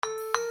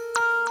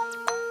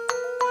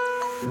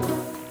Hello,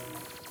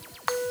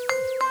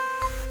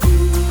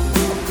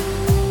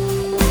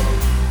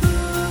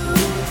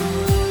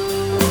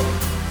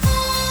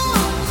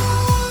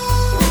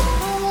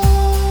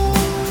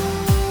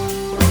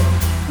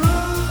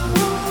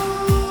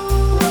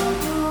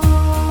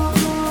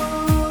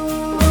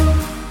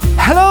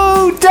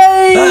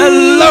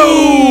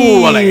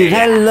 Ollie.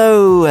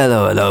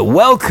 Hello.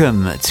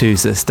 Welcome to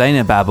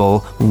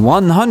Sustainababble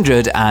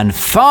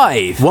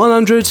 105.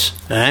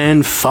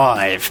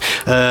 105.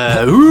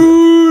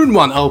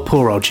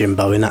 Poor old Jim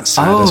Bowen. That's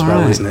sad as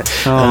well, isn't it?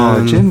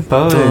 Jim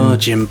Bowen.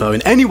 Jim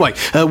Bowen. Anyway,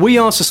 we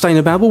are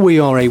Sustainababble. We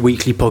are a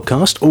weekly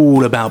podcast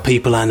all about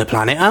people and the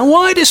planet. And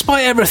why,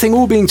 despite everything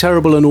all being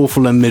terrible and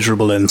awful and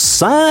miserable and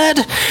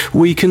sad,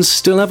 we can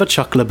still have a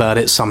chuckle about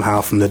it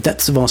somehow from the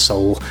depths of our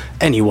soul.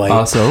 Anyway.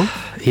 Our soul?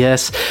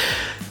 Yes.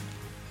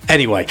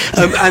 Anyway,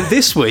 and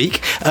this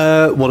week,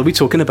 what are we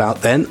talking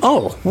about then?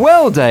 Oh.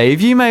 Well, Dave,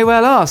 you may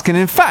well ask, and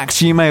in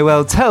fact, you may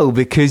well tell,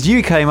 because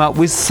you came up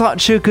with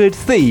such a good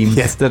theme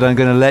that I'm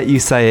going to let you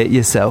say it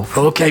yourself.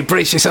 Okay,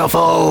 brace yourself.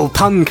 Oh,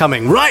 pun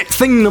coming. Right,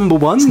 thing number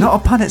one. It's not a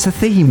pun, it's a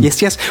theme.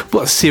 Yes.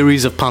 What a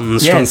series of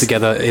puns strung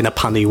together in a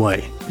punny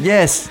way.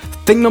 Yes.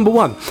 Thing number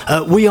one,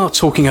 we are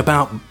talking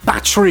about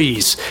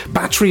batteries.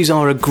 Batteries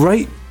are a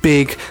great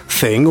big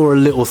thing, or a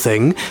little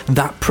thing,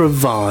 that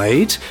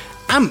provide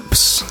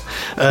amps,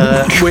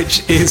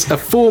 which is a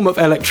form of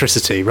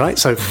electricity, right?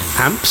 So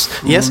amps,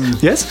 yes,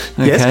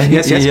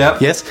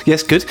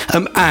 good.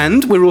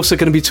 And we're also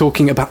going to be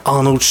talking about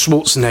Arnold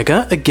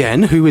Schwarzenegger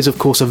again, who is of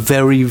course a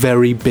very,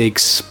 very big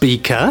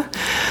speaker.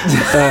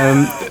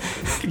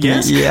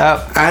 Yes.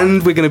 Yeah.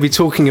 And we're going to be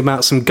talking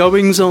about some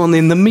goings on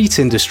in the meat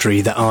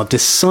industry that are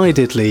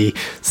decidedly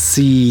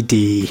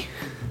seedy.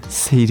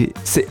 CD.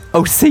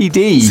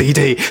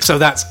 So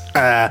that's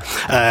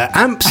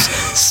amps,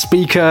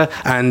 speaker,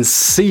 and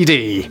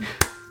CD.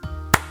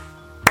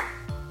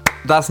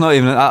 That's not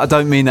even. I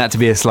don't mean that to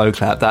be a slow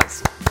clap.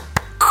 That's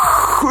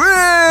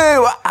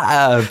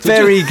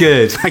very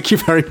good. Thank you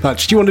very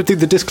much. Do you want to do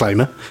the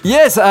disclaimer?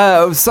 Yes.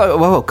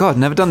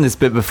 Never done this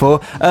bit before.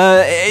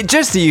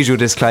 Just the usual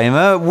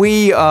disclaimer.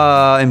 We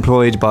are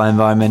employed by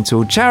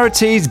environmental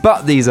charities,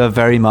 but these are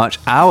very much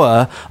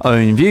our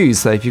own views.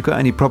 So if you've got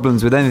any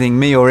problems with anything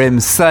me or him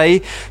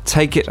say,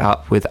 take it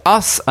up with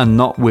us and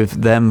not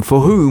with them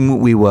for whom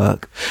we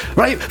work.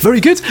 Right. Very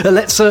good.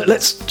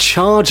 Let's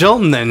charge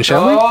on then,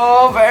 shall we?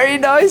 Oh, very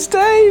nice,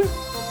 Dave.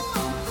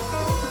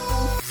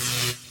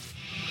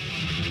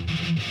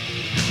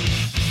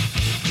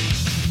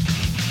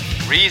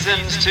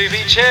 Reasons to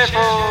be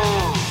cheerful.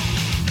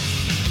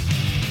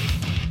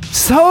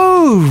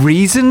 So,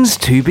 reasons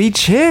to be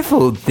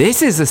cheerful.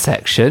 This is a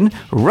section,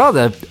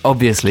 rather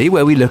obviously,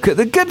 where we look at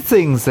the good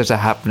things that are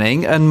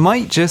happening and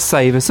might just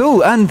save us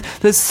all. And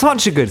there's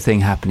such a good thing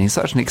happening,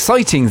 such an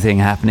exciting thing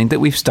happening, that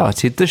we've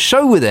started the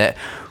show with it.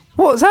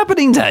 What's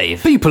happening,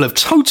 Dave? People have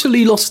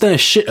totally lost their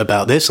shit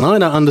about this, and I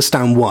don't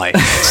understand why.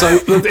 So,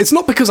 it's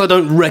not because I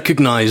don't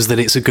recognise that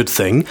it's a good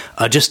thing,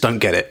 I just don't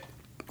get it.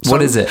 So,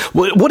 what is it?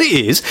 What it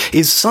is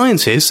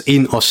scientists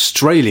in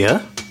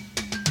Australia,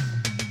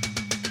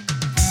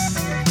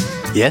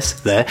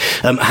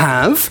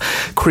 have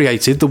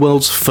created the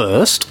world's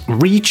first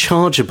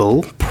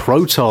rechargeable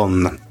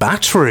proton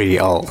battery.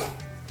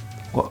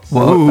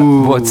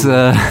 What's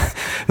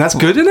that's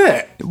good, isn't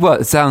it?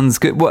 What sounds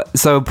good? What?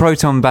 So a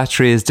proton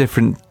battery is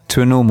different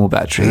to a normal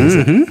battery, is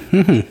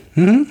it?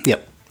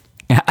 Yep.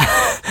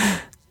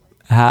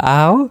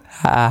 How?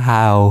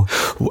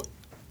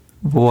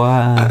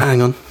 Wow. Hang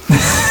on.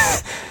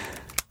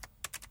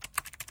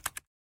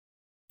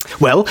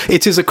 Well,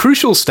 it is a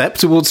crucial step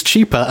towards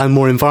cheaper and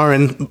more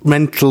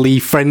environmentally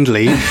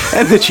friendly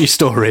energy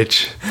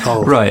storage.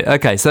 Oh. Right,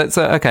 okay, so let's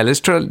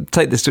try to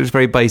take this to a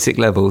very basic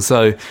level.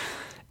 So,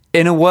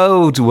 in a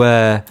world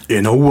where...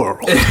 In a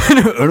world. Two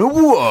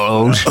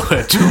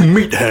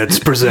meatheads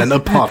present a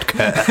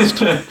podcast.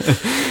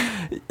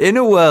 In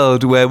a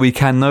world where we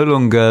can no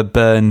longer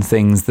burn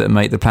things that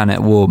make the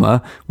planet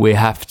warmer, we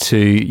have to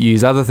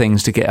use other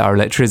things to get our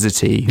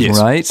electricity,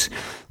 right?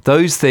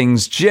 Those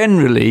things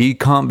generally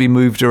can't be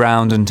moved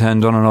around and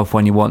turned on and off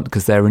when you want,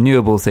 because they're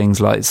renewable things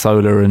like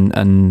solar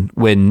and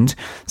wind.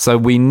 So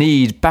we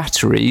need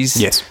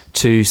batteries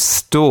to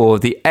store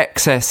the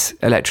excess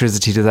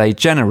electricity that they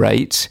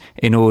generate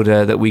in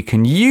order that we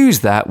can use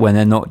that when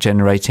they're not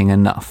generating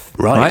enough.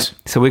 Right?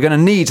 So we're going to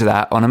need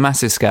that on a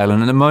massive scale.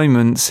 And at the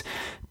moment,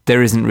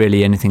 there isn't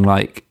really anything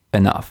like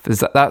enough.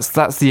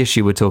 That's the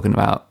issue we're talking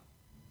about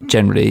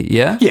generally,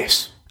 yeah?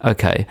 Yes.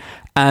 Okay.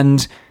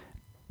 And...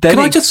 Can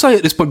I just say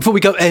at this point, before we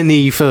go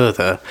any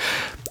further,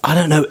 I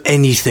don't know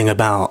anything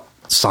about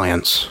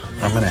science.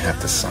 I'm going to have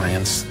to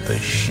science the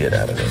shit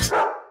out of this.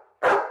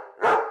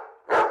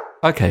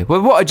 Okay,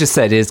 well, what I just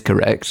said is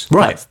correct.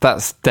 Right.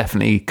 That's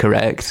definitely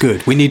correct.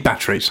 Good. We need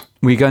batteries.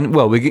 We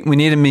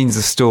need a means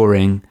of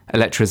storing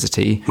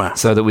electricity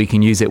so that we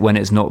can use it when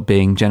it's not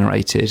being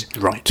generated.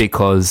 Right.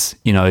 Because,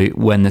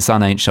 when the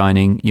sun ain't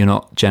shining, you're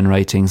not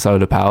generating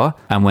solar power.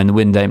 And when the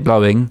wind ain't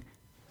blowing...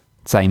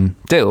 Same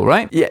deal,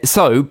 right? Yeah.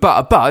 So,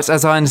 but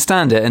as I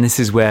understand it, and this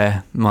is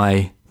where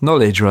my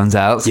knowledge runs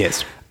out.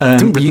 Yes.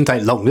 Didn't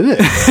take long, did it?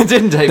 It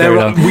didn't take very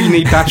long. We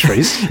need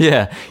batteries.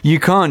 Yeah. You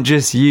can't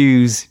just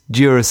use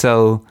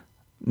Duracell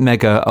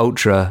Mega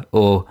Ultra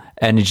or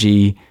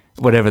Energy,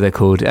 whatever they're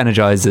called,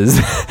 Energizers,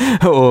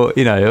 or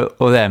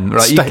them,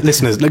 right?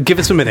 Listeners, give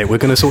us a minute. We're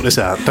going to sort this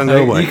out. Don't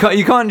go away.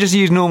 You can't just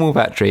use normal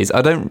batteries.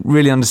 I don't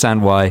really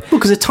understand why. Well,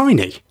 because they're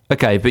tiny.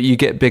 Okay, but you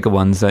get bigger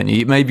ones, don't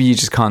you? Maybe you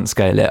just can't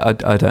scale it.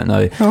 I don't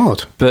know.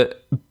 Odd.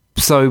 But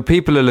so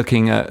people are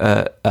looking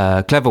at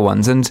clever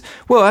ones, and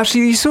well,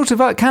 actually, you sort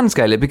of can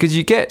scale it because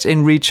you get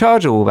in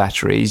rechargeable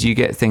batteries, you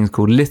get things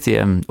called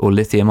lithium or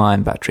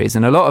lithium-ion batteries,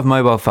 and a lot of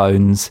mobile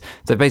phones,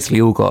 they've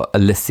basically all got a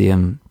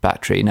lithium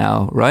battery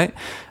now, right?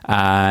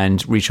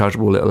 And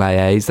rechargeable little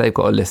AAs, they've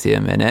got a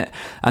lithium in it,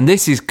 and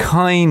this is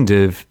kind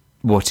of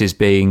what is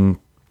being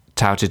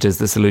touted as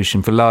the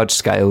solution for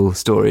large-scale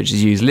storage,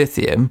 is use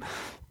lithium.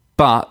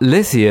 But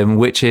lithium,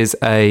 which is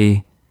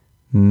a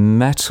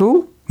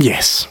metal?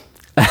 Yes.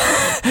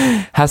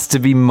 Has to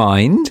be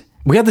mined.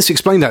 We had this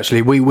explained,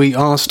 actually. We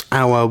asked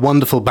our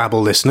wonderful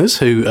Babbel listeners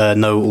who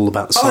know all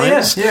about the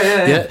science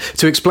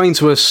to explain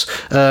to us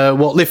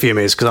what lithium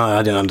is, because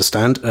I didn't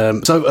understand.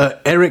 So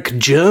Eric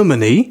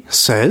Germany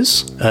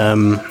says...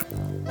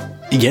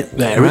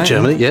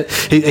 Germany, yeah.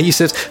 He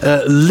says,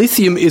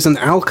 lithium is an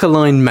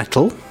alkaline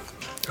metal,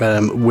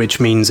 which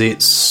means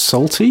it's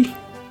salty.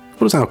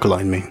 What does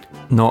alkaline mean?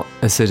 Not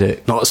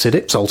acidic. Not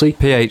acidic, salty.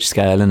 pH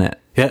scale, isn't it?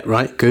 Yeah,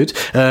 right, good.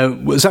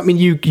 Does that mean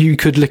you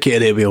could lick it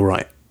and it'll be all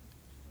right?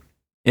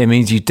 It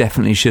means you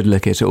definitely should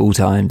lick it at all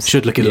times.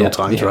 Should lick it at all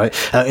times, right?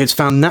 It's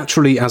found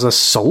naturally as a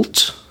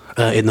salt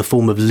in the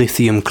form of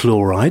lithium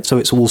chloride, so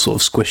it's all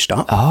sort of squished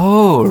up.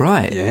 Oh,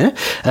 right. Yeah.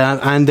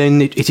 And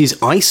then it is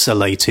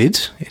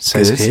isolated, it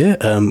says here,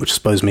 which I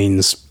suppose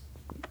means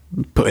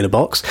put in a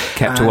box.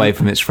 Kept away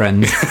from its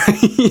friends.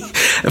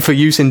 For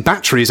use in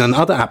batteries and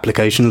other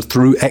applications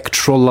through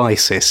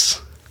electrolysis.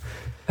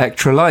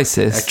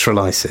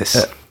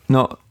 Electrolysis?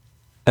 Not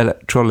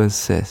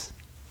electrolysis.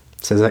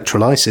 It says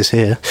electrolysis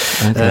here.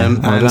 Okay.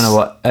 I don't know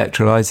what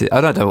electrolysis...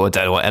 I don't know what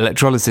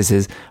electrolysis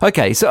is.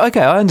 Okay,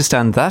 I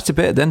understand that a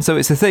bit then. So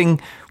it's a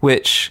thing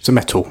which... It's a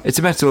metal. It's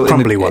a metal...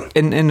 Crumbly one.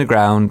 In the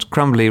ground,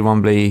 crumbly,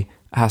 rumbly,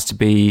 has to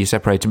be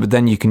separated, but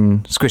then you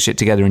can squish it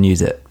together and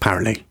use it.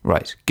 Apparently.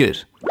 Right,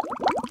 good.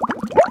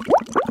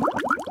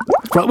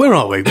 Right, where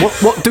are we?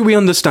 What do we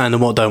understand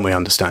and what don't we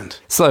understand?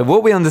 So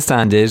what we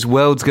understand is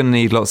world's going to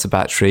need lots of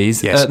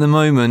batteries. Yes. At the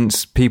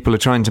moment, people are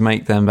trying to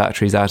make them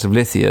batteries out of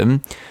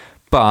lithium,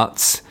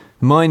 but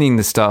mining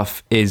the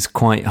stuff is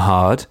quite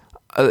hard.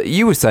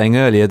 You were saying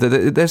earlier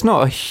that there's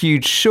not a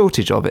huge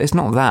shortage of it. It's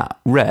not that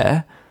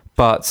rare,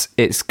 but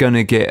it's going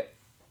to get...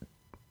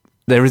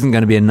 There isn't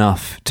going to be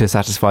enough to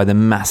satisfy the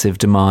massive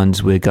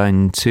demands we're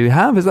going to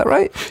have. Is that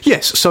right?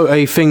 Yes. So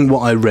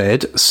what I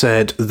read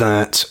said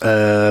that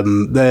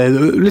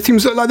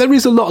there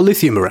is a lot of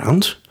lithium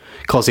around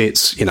because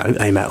it's,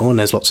 a metal and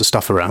there's lots of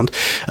stuff around.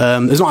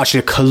 There's not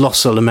actually a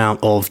colossal amount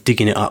of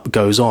digging it up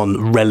goes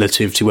on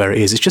relative to where it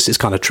is. It's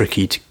kind of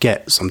tricky to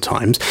get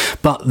sometimes.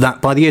 But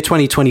that by the year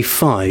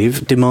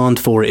 2025, demand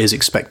for it is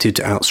expected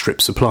to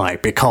outstrip supply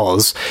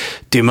because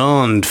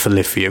demand for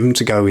lithium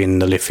to go in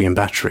the lithium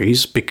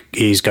batteries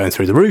is going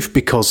through the roof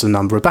because the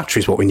number of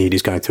batteries what we need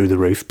is going through the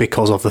roof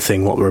because of the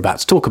thing what we're about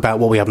to talk about,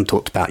 what we haven't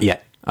talked about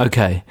yet.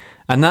 Okay.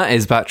 And that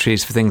is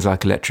batteries for things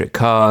like electric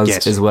cars,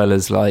 yes, as well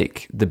as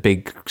like the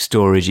big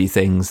storagey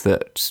things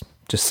that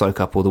just soak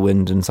up all the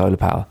wind and solar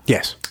power.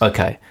 Yes.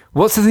 Okay.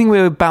 What's the thing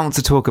we're about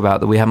to talk about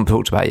that we haven't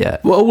talked about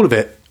yet? Well, all of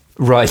it.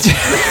 Right.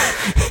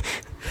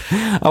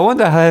 I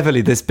wonder how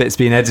heavily this bit's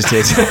been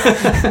edited.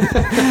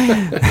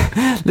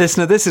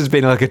 Listener, this has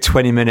been like a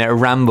 20-minute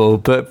ramble,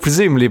 but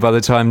presumably by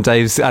the time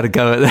Dave's had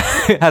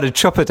a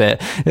chop at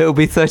it, it'll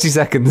be 30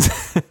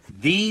 seconds.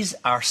 These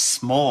are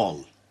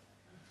small,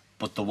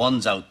 but the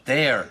ones out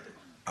there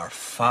are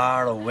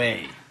far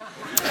away.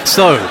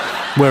 So,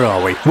 where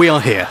are we? We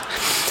are here.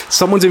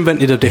 Someone's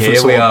invented a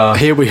different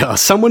Here we are.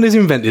 Someone has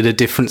invented a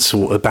different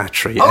sort of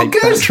battery.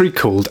 Battery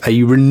called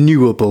a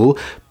renewable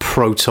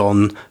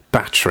proton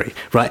battery,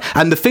 right?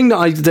 And the thing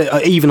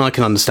that even I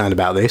can understand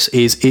about this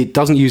is it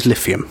doesn't use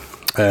lithium.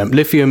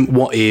 Lithium,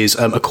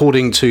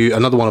 according to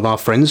another one of our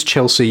friends,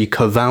 Chelsea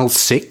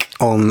Kowalczyk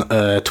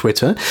on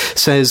Twitter,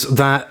 says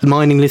that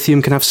mining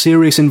lithium can have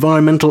serious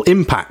environmental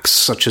impacts,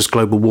 such as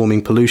global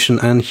warming, pollution,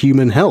 and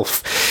human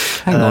health.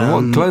 Hang on,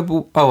 what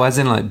global... Oh, as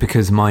in like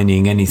because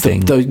mining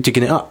anything...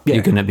 digging it up, yeah.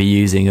 You're going to be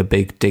using a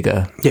big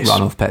digger, yes,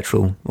 run off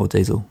petrol or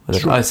diesel.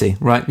 Right. I see,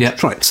 right, yeah.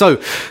 That's right. So,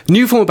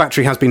 new form of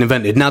battery has been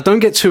invented. Now, don't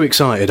get too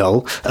excited,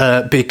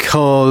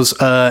 because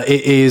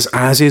it is,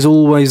 as is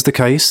always the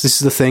case, this is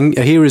the thing,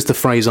 here is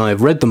the phrase I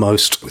have read the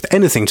most with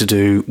anything to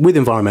do with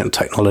environmental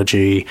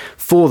technology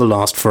for the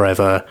last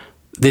forever: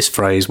 this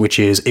phrase, which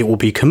is, it will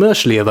be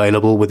commercially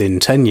available within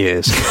 10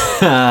 years.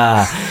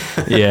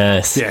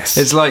 Yes. Yes.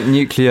 It's like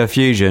nuclear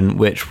fusion,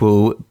 which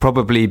will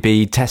probably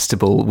be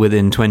testable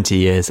within 20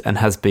 years and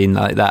has been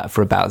like that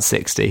for about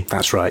 60.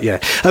 That's right, yeah.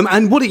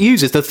 And what it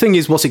uses, the thing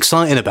is, what's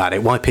exciting about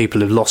it, why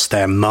people have lost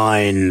their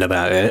mind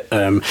about it,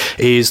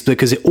 is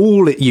because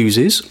all it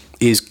uses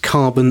is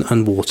carbon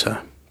and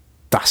water.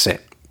 That's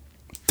it.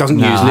 Doesn't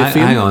use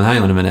lithium.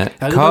 Hang on a minute.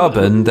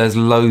 Carbon, there's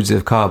loads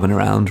of carbon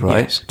around,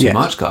 right? Yes. Too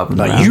much carbon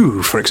like around.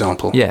 you, for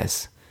example.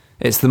 Yes.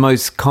 It's the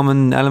most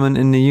common element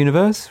in the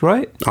universe,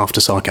 right? After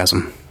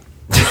sarcasm.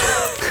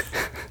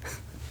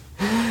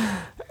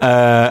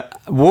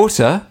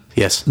 Water.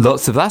 Yes.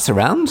 Lots of that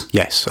around.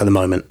 Yes, at the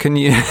moment. Can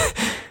you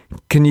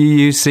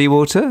use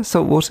seawater,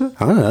 salt water?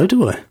 I don't know,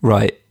 do I?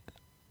 Right.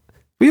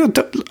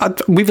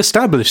 We've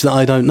established that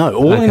I don't know.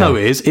 All I know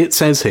is it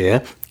says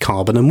here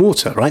carbon and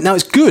water, right? Now,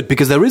 it's good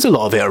because there is a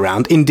lot of it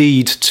around,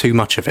 indeed too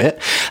much of it.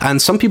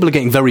 And some people are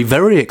getting very,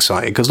 very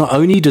excited because not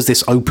only does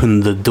this open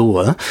the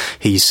door,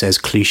 he says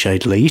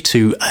clichédly,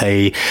 to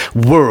a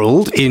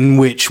world in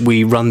which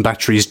we run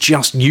batteries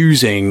just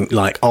using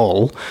like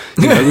oil,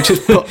 which is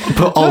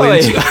put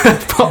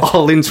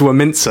oil into a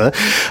mincer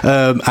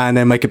and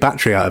then make a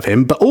battery out of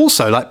him. But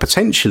also, like,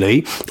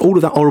 potentially all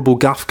of that horrible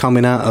guff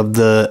coming out of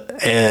the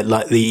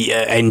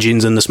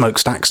engines and the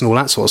smokestacks and all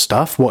that sort of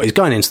stuff, what is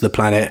going into the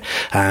planet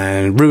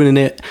and ruining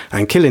it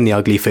and killing the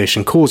ugly fish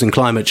and causing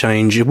climate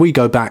change. If we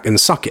go back and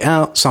suck it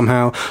out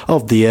somehow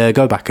of the air,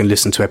 go back and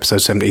listen to episode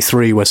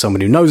 73 where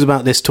someone who knows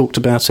about this talked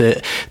about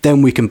it,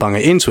 then we can bung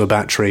it into a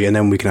battery, and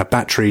then we can have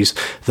batteries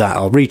that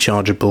are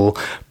rechargeable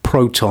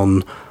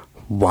proton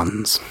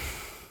ones.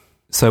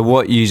 So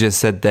what you just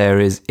said there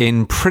is,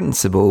 in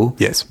principle,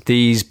 yes,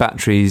 these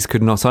batteries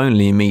could not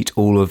only meet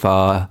all of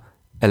our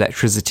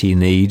electricity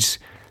needs,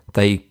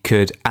 they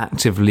could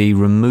actively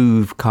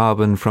remove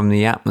carbon from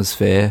the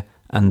atmosphere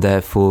and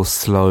therefore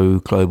slow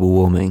global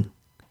warming.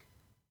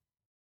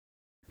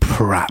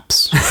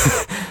 Perhaps.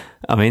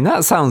 I mean,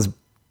 that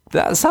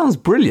sounds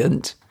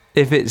brilliant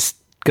if it's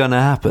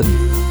gonna happen.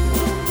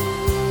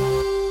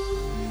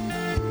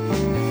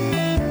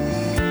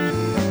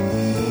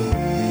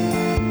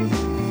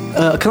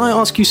 Can I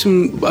ask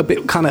you a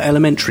bit kind of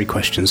elementary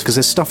questions? Because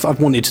there's stuff I've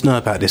wanted to know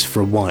about this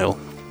for a while.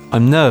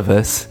 I'm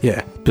nervous.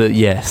 Yeah. But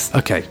yes.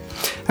 Okay.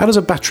 How does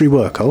a battery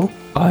work, Cole?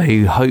 I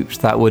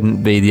hoped that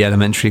wouldn't be the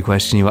elementary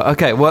question you were.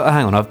 Okay, well,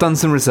 hang on. I've done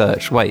some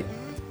research. Wait.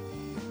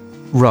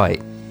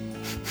 Right.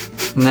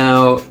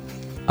 Now,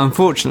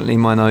 unfortunately,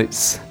 my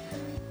notes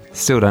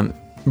still don't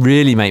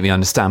really make me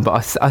understand,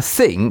 but I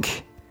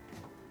think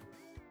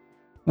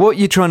what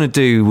you're trying to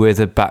do with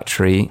a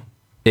battery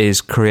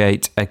is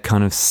create a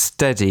kind of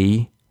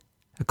steady,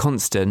 a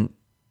constant...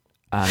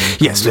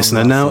 yes,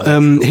 listener. Now,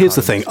 here's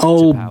the thing.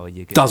 Ol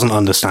doesn't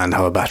understand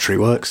how a battery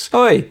works.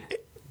 Oi!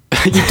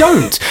 You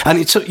don't! And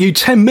it took you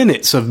 10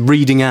 minutes of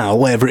reading out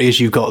whatever it is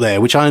you've got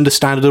there, which I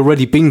understand had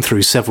already been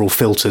through several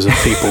filters of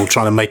people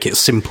trying to make it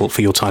simple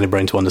for your tiny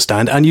brain to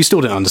understand, and you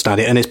still don't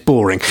understand it, and it's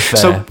boring.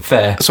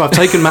 Fair. So I've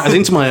taken matters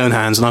into my own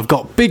hands, and I've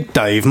got Big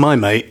Dave, my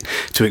mate,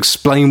 to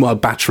explain what a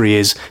battery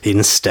is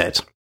instead.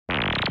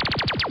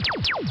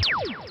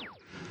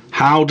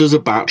 How does a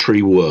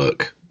battery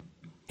work?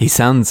 He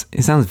sounds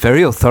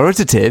very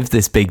authoritative,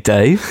 this Big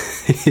Dave.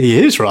 He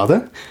is,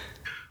 rather.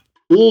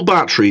 All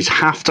batteries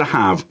have to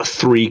have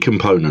 3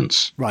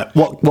 components. Right,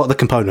 what are the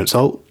components,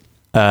 Ol?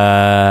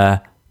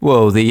 Well,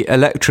 the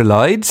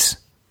electrolytes,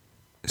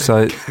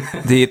 so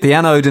the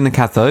anode and the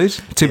cathode,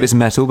 2 bits of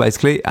metal,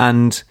 basically,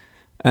 and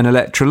an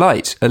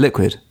electrolyte, a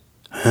liquid.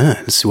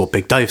 Let's see what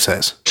Big Dave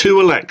says. 2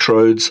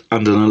 electrodes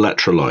and an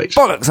electrolyte.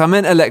 Bollocks, I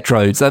meant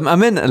electrodes. I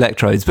meant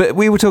electrodes, but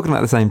we were talking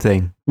about the same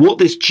thing. What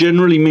this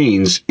generally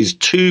means is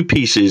 2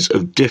 pieces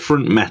of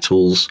different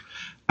metals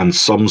and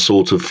some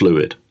sort of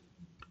fluid.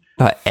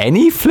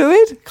 Any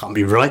fluid? Can't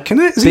be right, can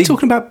it? Is he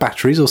talking about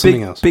batteries or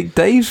something else? Big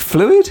Dave's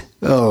fluid?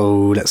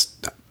 Oh, that's...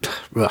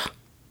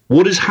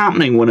 What is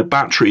happening when a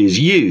battery is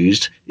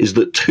used is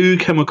that 2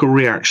 chemical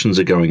reactions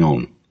are going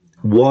on,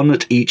 1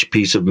 at each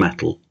piece of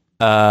metal.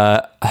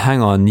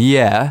 Hang on,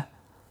 yeah.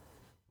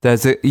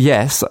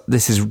 Yes,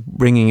 this is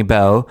ringing a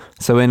bell.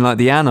 So in like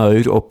the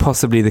anode or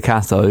possibly the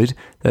cathode,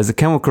 there's a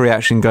chemical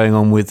reaction going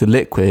on with the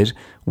liquid,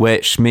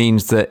 which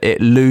means that it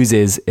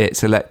loses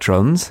its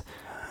electrons.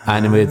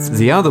 And with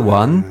the other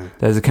one,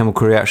 there's a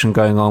chemical reaction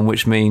going on,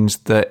 which means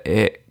that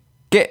it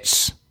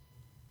gets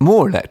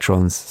more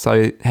electrons.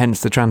 So hence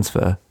the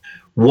transfer.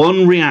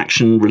 One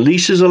reaction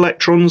releases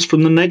electrons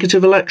from the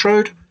negative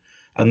electrode,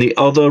 and the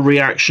other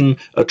reaction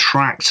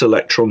attracts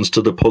electrons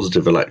to the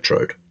positive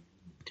electrode.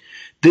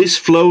 This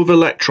flow of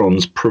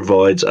electrons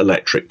provides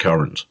electric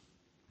current.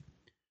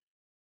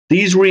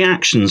 These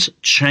reactions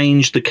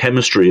change the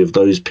chemistry of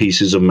those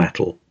pieces of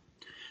metal.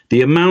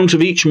 The amount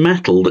of each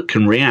metal that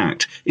can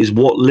react is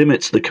what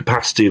limits the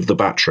capacity of the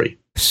battery.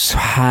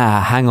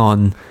 Hang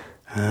on.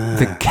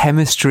 The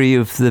chemistry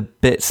of the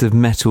bits of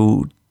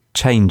metal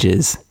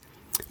changes.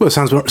 Well,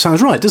 it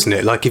sounds right, doesn't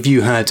it? Like if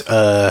you had,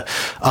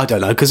 I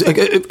don't know, because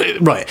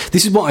right,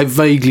 this is what I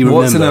vaguely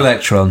remember. What's an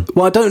electron?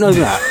 Well, I don't know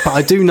that, but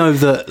I do know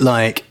that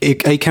like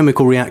a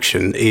chemical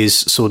reaction is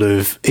sort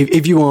of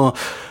if you are.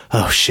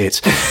 Oh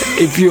shit!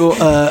 If you're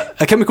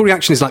a chemical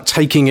reaction is like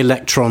taking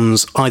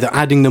electrons, either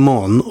adding them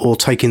on or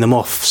taking them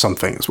off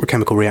something. That's what a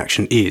chemical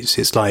reaction is.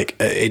 It's like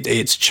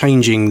it's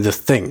changing the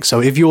thing.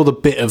 So if you're the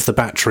bit of the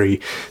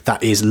battery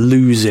that is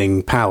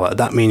losing power,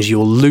 that means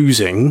you're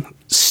losing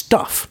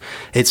stuff.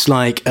 It's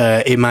like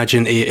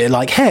imagine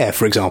like hair,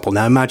 for example.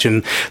 Now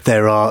imagine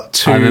there are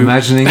two. I'm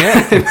imagining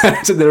it.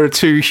 Imagine there are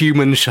two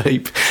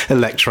human-shaped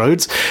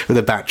electrodes with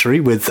a battery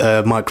with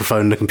a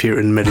microphone and a computer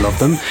in the middle of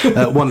them.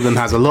 One of them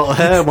has a lot of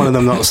hair, one of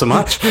them not so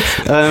much.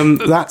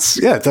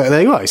 That's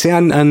there you go. See,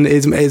 and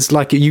it's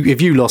like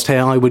if you lost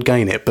hair, I would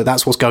gain it. But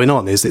that's what's going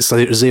on. Is it's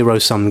a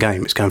zero-sum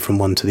game. It's going from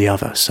one to the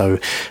other. So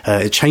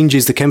it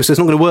changes the chemistry. It's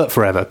not going to work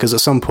forever because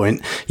at some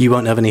point you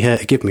won't have any hair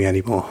to give me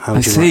anymore. How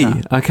would I you see.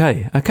 like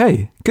that? Okay.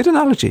 Good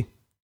analogy.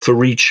 For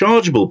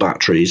rechargeable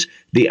batteries,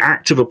 the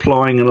act of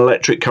applying an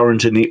electric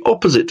current in the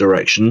opposite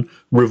direction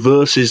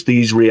reverses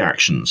these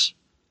reactions,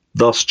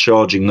 thus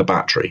charging the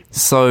battery.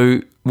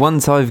 So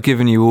once I've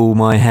given you all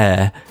my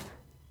hair,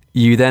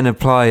 you then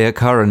apply a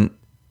current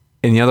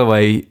in the other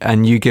way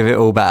and you give it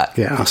all back.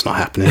 Yeah, that's not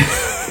happening.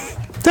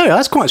 There,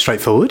 that's quite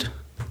straightforward.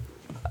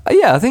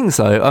 Yeah, I think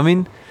so. I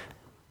mean,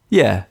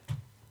 yeah.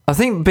 I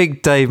think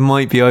Big Dave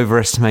might be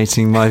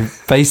overestimating my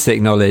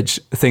basic knowledge.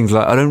 Things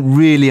like I don't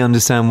really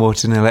understand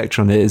what an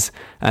electron is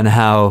and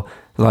how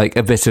like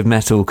a bit of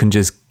metal can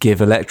just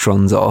give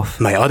electrons off.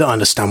 Mate, I don't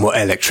understand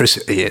what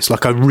electricity is.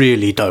 Like, I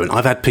really don't.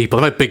 I've had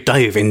Big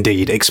Dave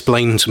indeed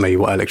explain to me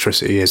what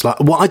electricity is. Like,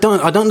 I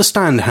don't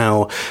understand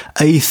how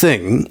a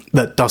thing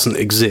that doesn't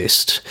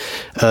exist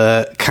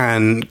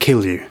can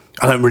kill you.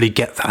 I don't really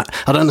get that.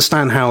 I don't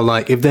understand how,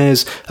 like, if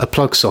there's a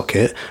plug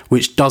socket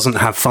which doesn't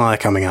have fire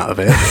coming out of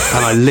it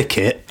and I lick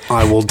it,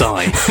 I will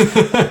die.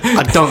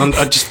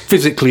 I just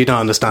physically don't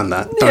understand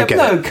that. Don't get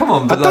it. No, come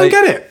on. But I don't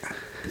get it.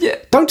 Yeah.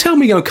 Don't tell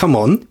me, come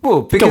on.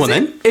 Well, because go on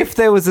then. If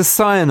there was a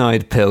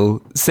cyanide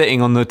pill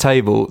sitting on the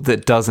table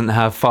that doesn't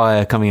have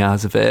fire coming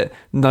out of it,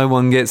 no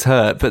one gets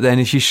hurt. But then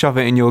if you shove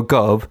it in your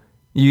gob,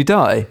 you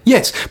die.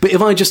 Yes, but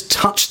if I just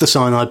touch the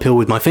cyanide pill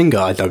with my finger,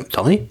 I don't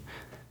die.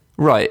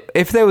 Right.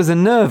 If there was a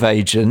nerve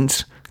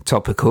agent,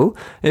 topical,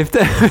 if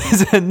there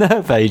was a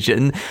nerve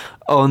agent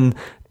on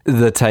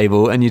the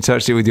table and you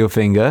touched it with your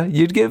finger,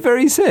 you'd get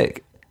very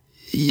sick.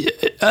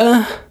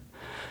 Yeah,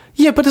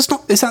 but it's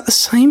not. Is that the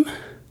same?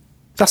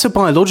 That's a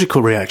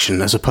biological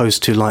reaction as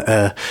opposed to like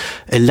a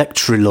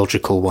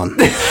electrological one.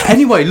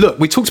 Anyway, look,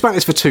 we talked about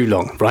this for too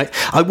long, right?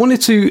 I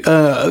wanted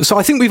to. So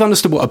I think we've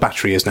understood what a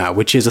battery is now,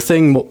 which is a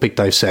thing. What Big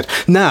Dave said.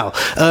 Now,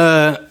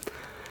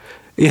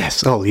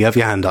 yes. Oh, you have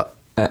your hand up.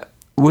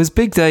 Was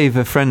Big Dave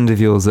a friend of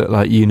yours at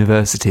like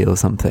university or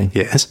something?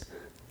 Yes.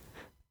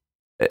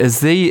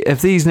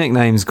 Have these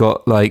nicknames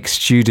got like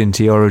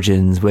studenty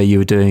origins where you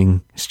were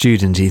doing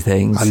studenty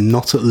things? I'm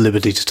not at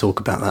liberty to talk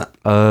about that.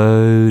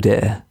 Oh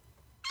dear.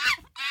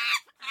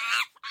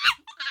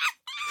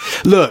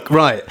 Look,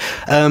 right.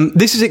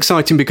 This is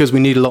exciting because we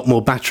need a lot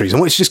more batteries. I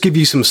want to just give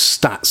you some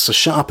stats. So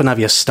shut up and have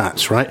your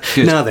stats, right?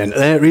 Good. Now then,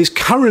 there is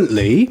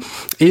currently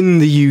in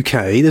the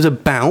UK, there's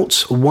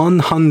about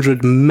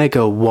 100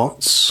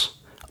 megawatts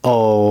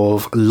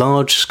of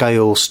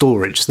large-scale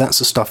storage. That's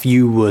the stuff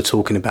you were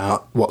talking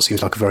about, what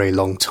seems like a very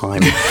long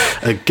time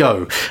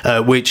ago,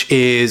 which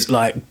is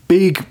like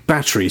big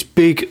batteries,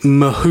 big,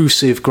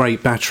 mahoosive,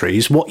 great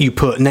batteries, what you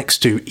put next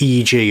to,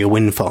 e.g. a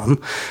wind farm,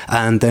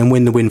 and then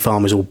when the wind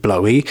farm is all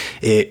blowy,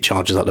 it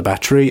charges up the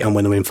battery, and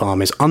when the wind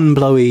farm is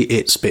unblowy,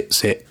 it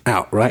spits it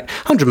out, right?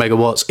 100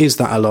 megawatts, is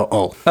that a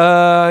lot?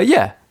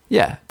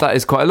 Yeah, that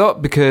is quite a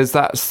lot because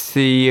that's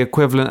the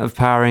equivalent of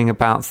powering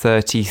about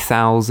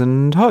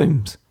 30,000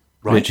 homes.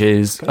 Right. Which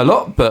is a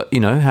lot, but,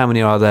 you know, how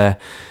many are there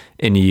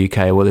in the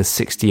UK? Well, there's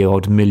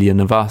 60-odd million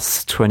of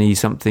us,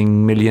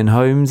 20-something million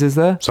homes, is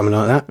there? Something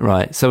like that.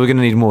 Right, so we're going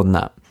to need more than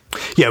that.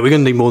 Yeah, we're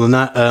going to need more than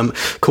that.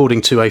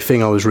 According to a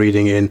thing I was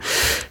reading in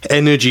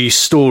Energy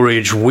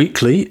Storage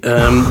Weekly,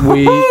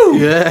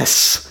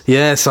 yes,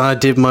 I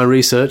did my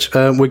research.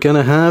 We're going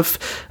to have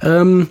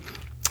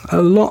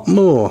a lot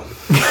more.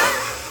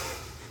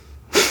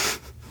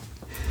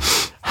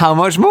 How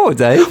much more,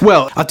 Dave?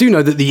 Well, I do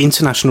know that the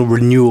International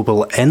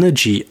Renewable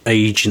Energy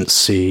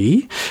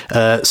Agency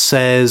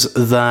says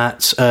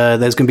that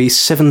there's going to be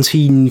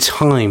 17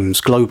 times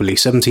globally,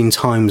 17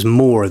 times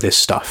more of this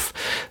stuff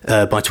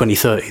by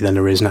 2030 than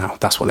there is now.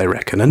 That's what they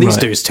reckon. And these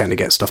dudes tend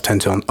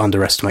to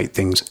underestimate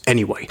things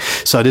anyway.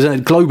 So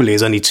globally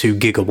there's only 2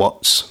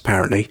 gigawatts,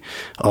 apparently,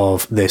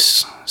 of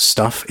this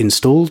stuff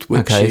installed.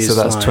 Which okay, so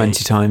that's like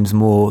 20 times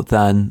more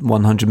than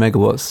 100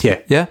 megawatts. Yeah.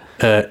 Yeah?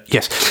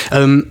 Yes.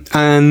 And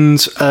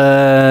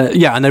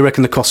they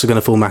reckon the costs are going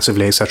to fall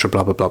massively, etc.,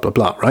 blah, blah, blah, blah,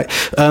 blah, right?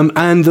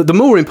 And the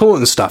more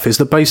important stuff is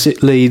that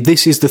basically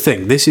this is the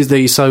thing.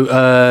 So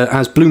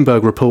as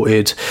Bloomberg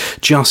reported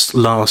just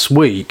last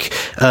week,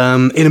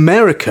 in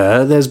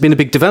America, there's been a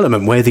big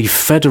development where the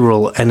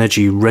Federal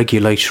Energy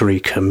Regulatory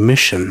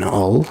Commission,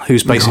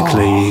 who's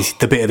basically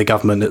the bit of the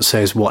government that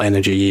says what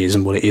energy is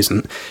and what it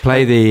isn't.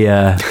 Play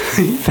the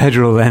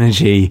Federal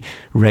Energy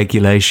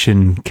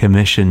Regulation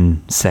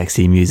Commission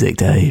sexy music,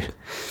 Dave.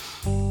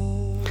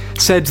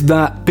 Said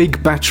that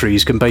big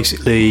batteries can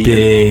basically...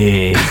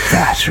 Big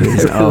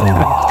batteries,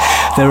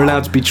 they're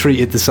allowed to be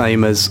treated the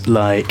same as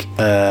like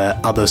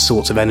other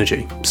sorts of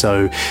energy.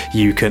 So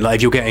you can, like,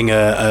 if you're getting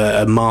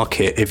a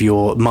market, if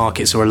your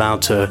markets are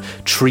allowed to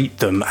treat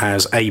them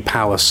as a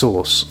power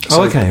source.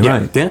 So, right.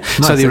 Yeah.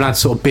 Nice, so you're allowed to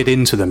sort of bid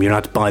into them, you're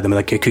allowed to buy them,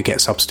 and they could get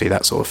subsidy,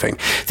 that sort of thing.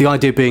 The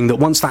idea being that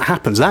once that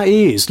happens, that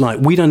is, like,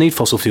 we don't need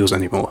fossil fuels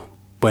anymore.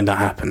 When that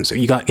happens,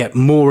 you get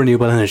more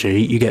renewable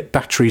energy, you get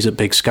batteries at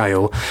big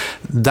scale.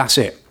 That's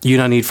it. You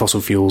don't need fossil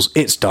fuels.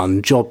 It's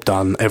done. Job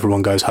done.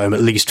 Everyone goes home,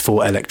 at least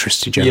for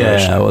electricity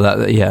generation. Yeah, well,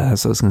 that's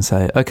what I was going to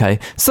say. Okay,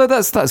 so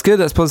that's good.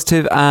 That's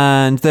positive.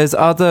 And there's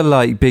other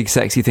like big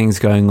sexy things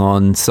going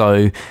on.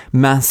 So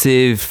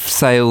massive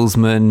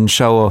salesman,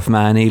 show off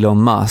man, Elon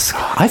Musk.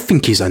 I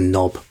think he's a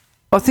knob.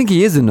 I think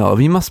he is a knob.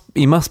 He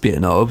must be a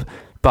knob.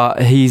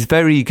 But he's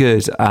very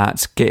good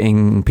at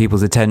getting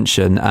people's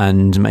attention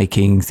and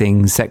making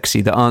things sexy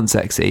that aren't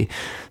sexy.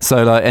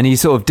 So, like, and he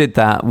sort of did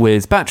that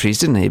with batteries,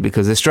 didn't he?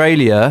 Because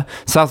Australia,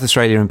 South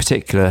Australia in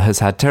particular, has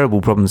had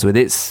terrible problems with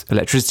its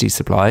electricity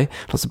supply,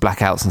 lots of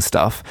blackouts and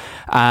stuff.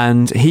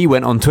 And he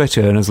went on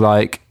Twitter and was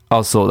like,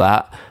 "I'll sort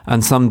that."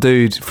 And some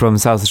dude from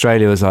South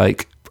Australia was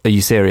like, "Are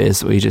you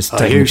serious? Or are you just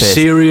taking Are you the piss?"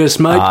 serious,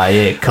 mate?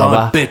 Yeah, cobber.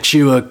 I bet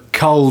you a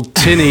cold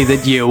tinny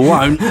that you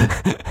won't.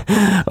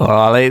 Or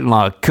I'll eat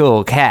my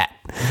cool cat.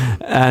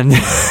 And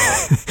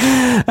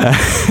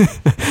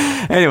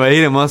anyway,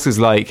 Elon Musk was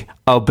like,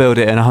 "I'll build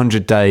it in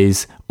 100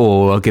 days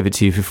or I'll give it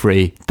to you for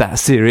free. That's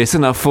serious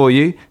enough for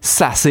you?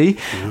 Sassy."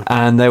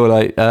 And they were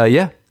like,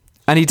 yeah.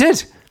 And he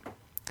did.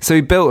 So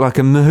he built like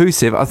a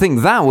massive, I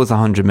think that was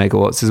 100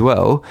 megawatts as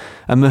well,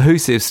 a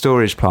massive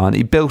storage plant.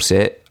 He built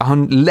it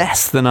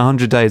less than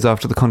 100 days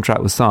after the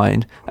contract was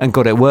signed and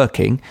got it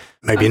working.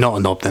 Maybe not a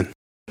knob then.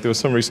 There was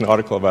some recent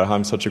article about how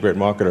I'm such a great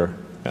marketer.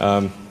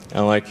 And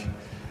like,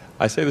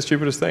 I say the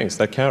stupidest things.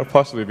 That can't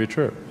possibly be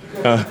true.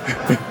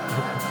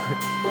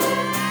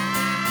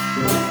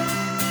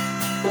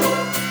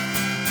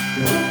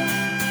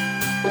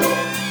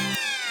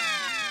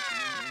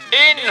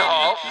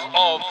 Inhofe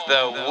of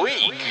the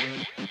week.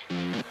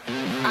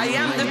 I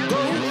am the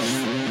ghost.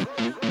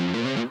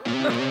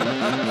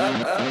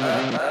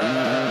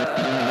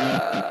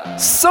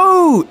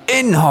 So,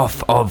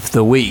 Inhofe of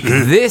the week.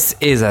 This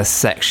is a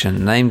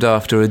section named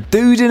after a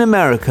dude in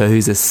America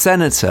who's a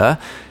senator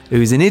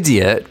who's an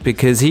idiot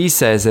because he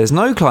says there's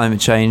no climate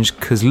change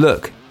because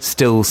look,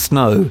 still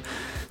snow.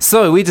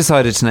 So we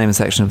decided to name a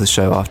section of the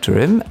show after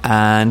him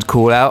and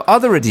call out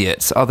other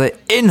idiots, other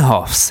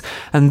Inhofes.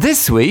 And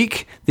this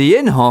week, the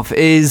Inhofe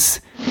is...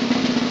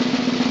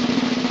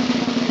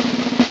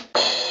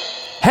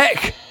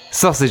 Heck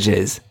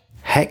sausages.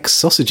 Hex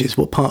sausages?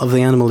 What part of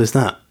the animal is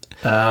that?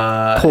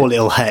 Poor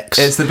little Hex.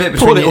 It's the bit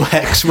between Poor little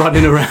Hex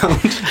running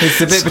around. It's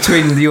the bit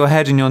between your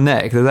head and your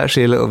neck. There's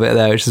actually a little bit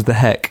there, which is the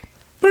heck.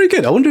 Very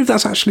good. I wonder if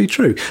that's actually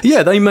true.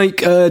 Yeah, they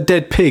make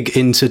dead pig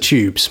into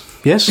tubes.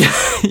 Yes?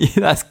 Yeah,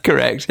 that's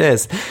correct,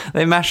 yes.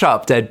 They mash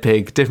up dead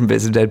pig, different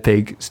bits of dead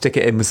pig, stick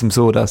it in with some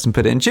sawdust and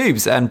put it in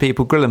tubes, and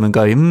people grill them and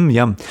go,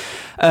 yum.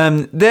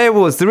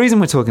 The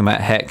reason we're talking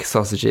about heck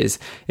sausages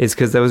is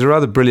because there was a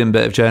rather brilliant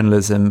bit of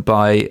journalism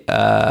by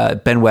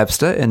Ben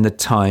Webster in The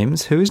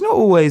Times, who is not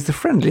always the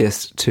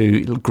friendliest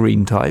to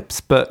green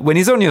types, but when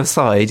he's on your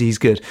side, he's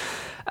good.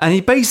 And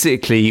he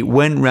basically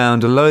went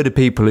round a load of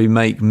people who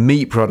make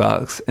meat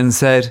products and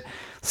said,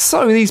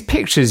 so these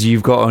pictures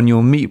you've got on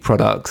your meat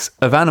products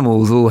of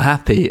animals all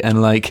happy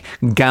and like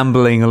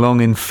gambling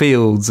along in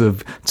fields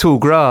of tall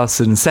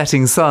grass and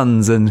setting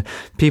suns and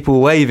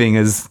people waving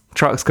as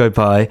trucks go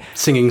by.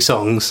 Singing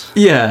songs.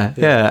 Yeah.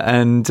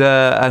 And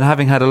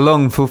having had a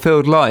long,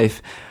 fulfilled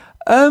life.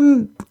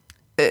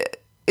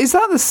 Is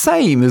that the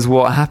same as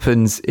what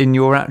happens in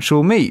your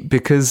actual meat?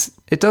 Because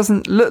it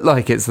doesn't look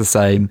like it's the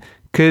same.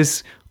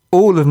 Because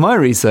all of my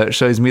research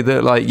shows me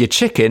that, like, your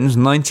chickens,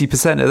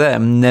 90% of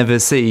them never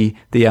see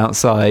the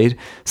outside.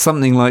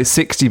 Something like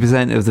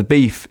 60% of the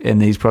beef in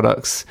these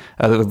products,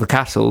 the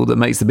cattle that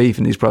makes the beef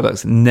in these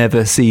products,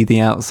 never see the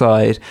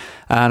outside.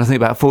 And I think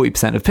about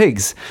 40% of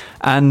pigs.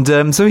 And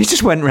so he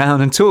just went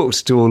round and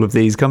talked to all of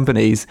these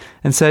companies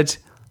and said,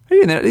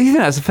 You think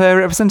that's a fair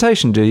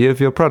representation, do you, of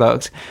your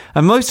product?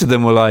 And most of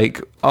them were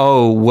like,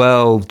 oh,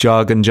 well,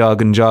 jargon.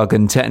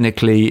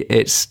 Technically,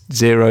 it's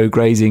zero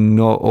grazing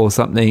or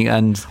something.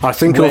 And I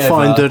think you'll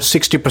find that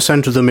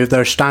 60% of them, if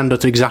they're stand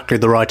at exactly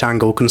the right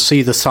angle, can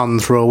see the sun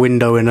through a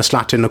window in a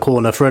slat in the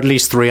corner for at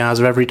least 3 hours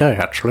of every day,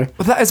 actually.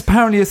 Well, that is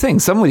apparently a thing.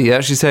 Somebody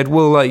actually said,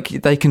 well, like,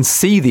 they can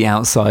see the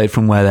outside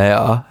from where they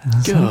are.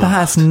 So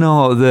that's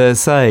not the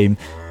same.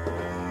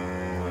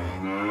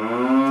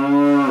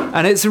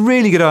 And it's a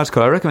really good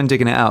article. I recommend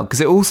digging it out because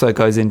it also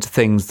goes into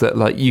things that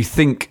like you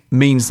think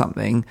mean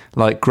something,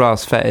 like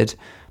grass-fed.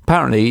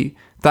 Apparently,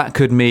 that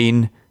could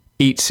mean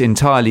eats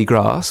entirely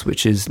grass,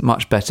 which is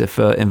much better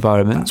for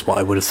environment. That's what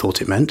I would have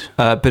thought it meant.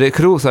 But it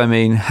could also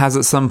mean has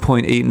at some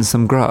point eaten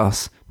some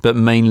grass, but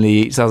mainly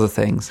eats other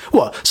things.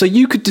 What? So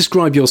you could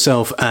describe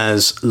yourself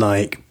as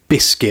like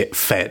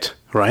biscuit-fed,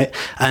 right?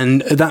 And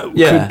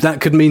that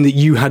could mean that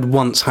you had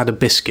once had a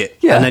biscuit,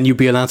 and then you'd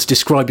be allowed to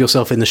describe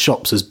yourself in the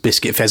shops as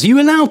biscuit fed. Are you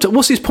allowed to?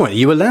 What's his point? Are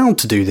you allowed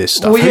to do this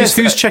stuff? Well,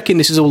 who's checking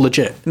this is all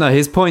legit? No,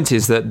 his point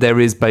is that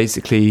there is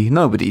basically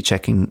nobody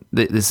checking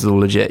that this is all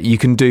legit. You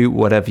can do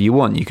whatever you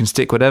want. You can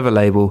stick whatever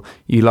label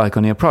you like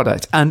on your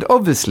product. And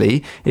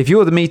obviously, if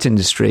you're the meat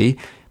industry,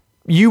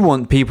 you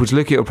want people to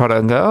look at your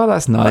product and go, "Oh,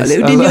 that's nice."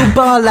 Little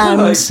bar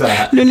lambs,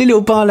 little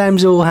bar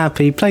lambs, all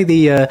happy. Play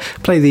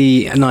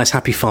the nice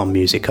happy farm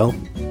music, oh.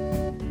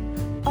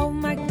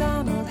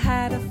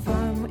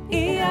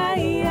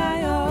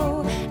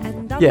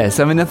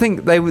 Yes, I mean, I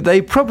think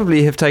they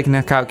probably have taken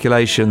a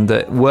calculation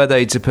that were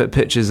they to put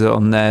pictures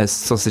on their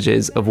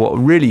sausages of what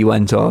really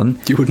went on,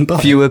 you wouldn't buy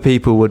fewer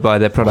people would buy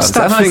their products.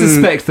 And I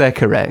suspect they're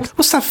correct.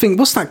 What's that thing?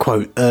 What's that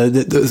quote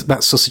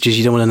about sausages?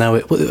 You don't want to know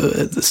it.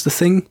 That's the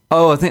thing.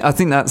 Oh, I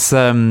think that's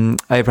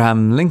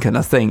Abraham Lincoln.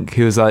 I think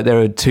he was like,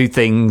 there are two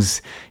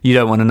things you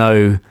don't want to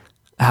know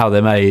how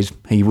they're made.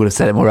 He would have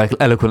said it more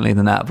eloquently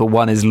than that, but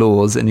one is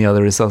laws and the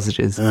other is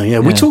sausages.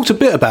 We talked a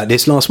bit about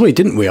this last week,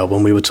 didn't we,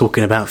 when we were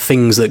talking about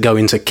things that go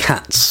into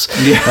cats.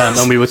 Yes.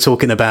 And we were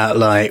talking about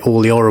like all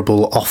the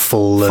horrible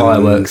offal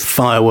and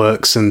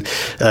fireworks and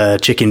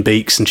chicken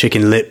beaks and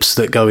chicken lips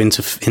that go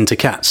into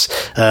cats.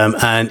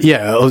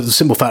 The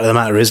simple fact of the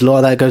matter is a lot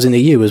of that goes into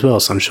you as well,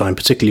 Sunshine,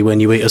 particularly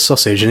when you eat a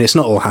sausage, and it's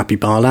not all happy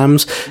bar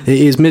lambs, it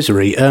is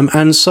misery.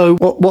 And so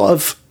what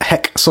have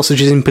heck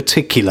sausages in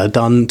particular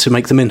done to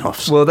make them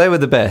Inhoffs? Well, they were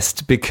the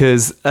best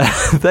because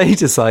they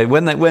decided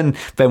when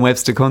Ben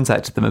Webster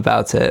contacted them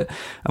about it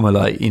and were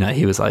like,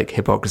 he was like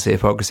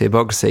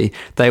hypocrisy.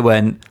 They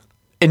went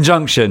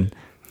injunction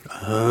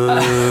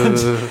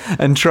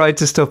and tried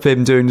to stop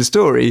him doing the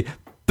story,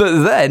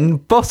 but then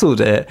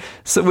bottled it,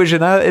 which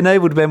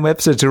enabled Ben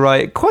Webster to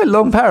write quite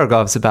long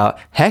paragraphs about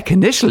Heck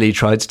initially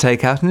tried to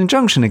take out an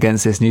injunction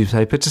against this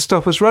newspaper to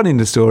stop us running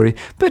the story,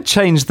 but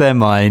changed their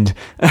mind.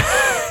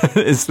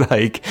 It's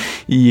like,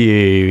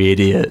 you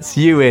idiots,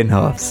 you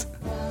Inhoffs.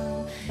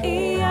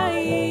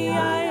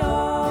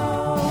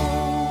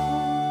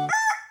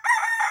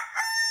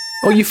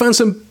 Oh, you found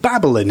some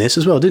babble in this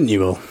as well, didn't you,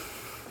 Will?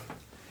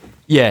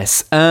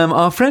 Yes,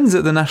 our friends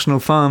at the National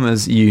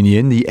Farmers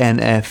Union, the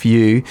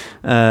NFU,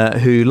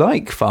 who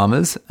like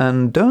farmers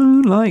and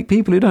don't like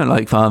people who don't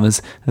like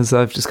farmers, as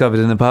I've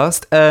discovered in the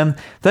past,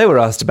 they were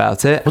asked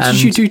about it. What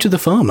did you do to the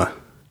farmer?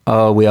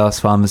 Oh, we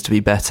asked farmers to be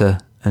better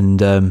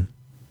and...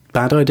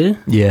 Bad idea?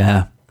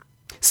 Yeah.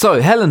 So,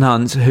 Helen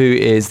Hunt, who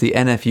is the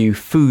NFU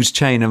food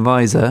chain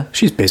advisor...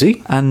 She's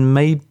busy. And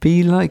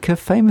maybe like a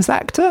famous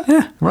actor?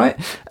 Yeah. Right?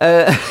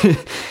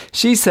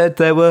 She said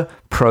there were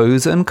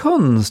pros and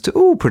cons to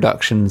all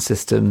production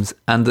systems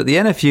and that the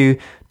NFU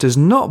does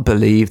not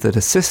believe that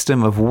a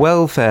system of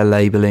welfare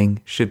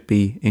labelling should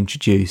be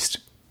introduced.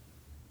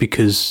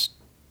 Because...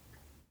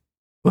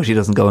 Well, she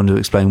doesn't go on to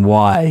explain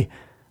why.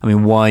 I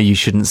mean, why you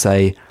shouldn't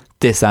say...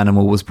 this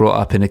animal was brought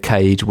up in a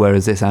cage,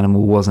 whereas this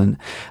animal wasn't.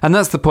 And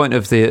that's the point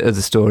of the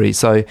story.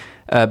 So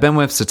Ben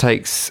Webster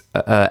takes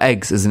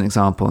eggs as an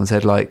example and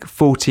said,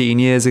 14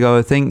 years ago,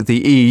 I think, the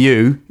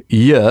EU,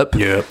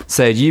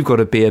 said you've got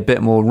to be a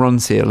bit more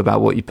Ronseal about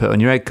what you put on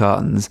your egg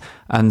cartons.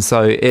 And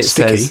so it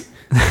says...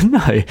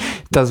 No, it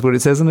does what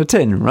it says on a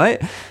tin,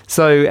 right?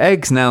 So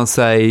eggs now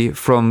say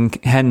from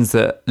hens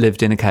that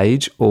lived in a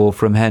cage or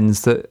from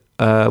hens that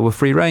were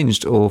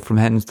free-ranged or from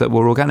hens that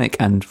were organic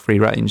and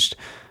free-ranged.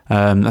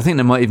 I think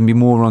there might even be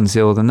more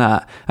Ronseal than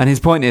that. And his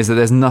point is that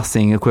there's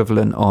nothing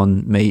equivalent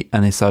on meat.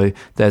 And so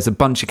there's a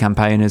bunch of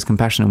campaigners,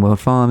 Compassion and World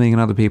Farming,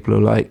 and other people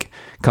who are like,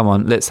 come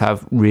on, let's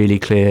have really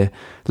clear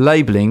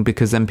labelling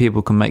because then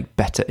people can make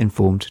better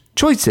informed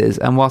choices.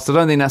 And whilst I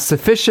don't think that's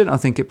sufficient, I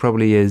think it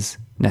probably is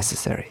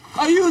necessary.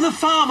 Are you the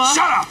farmer?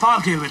 Shut up,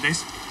 I'll deal with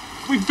this.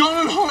 We've gone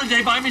on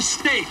holiday by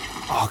mistake.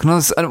 Oh, can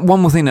I one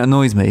more thing that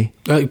annoys me?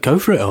 Go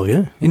for it,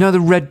 yeah. You know the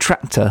red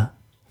tractor?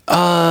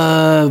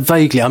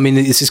 Vaguely. I mean,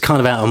 this is kind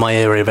of out of my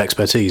area of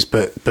expertise,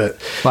 but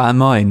well, and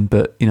mine,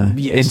 but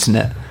yes.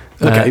 Internet.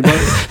 Okay,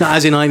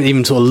 as in I haven't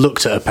even sort of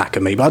looked at a pack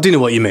of meat, but I do know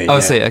what you mean. Oh, yeah.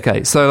 See,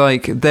 okay. So,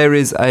 there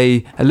is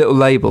a little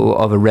label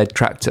of a red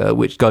tractor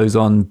which goes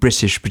on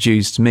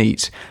British-produced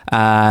meat,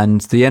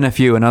 and the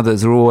NFU and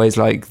others are always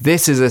like,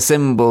 this is a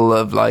symbol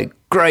of,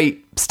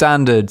 great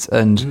standards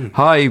and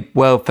high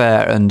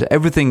welfare and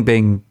everything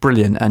being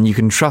brilliant, and you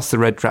can trust the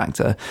red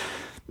tractor.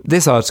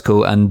 This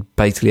article, and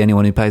basically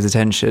anyone who pays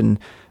attention,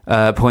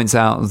 points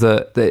out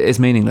that it's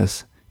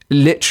meaningless.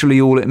 Literally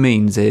all it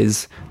means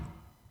is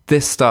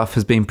this stuff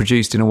has been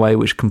produced in a way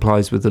which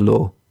complies with the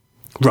law.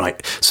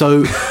 Right.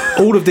 So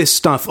all of this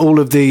stuff, all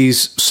of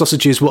these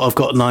sausages, what have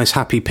got nice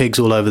happy pigs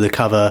all over the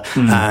cover,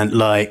 and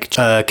like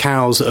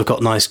cows that have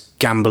got nice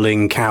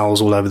gambling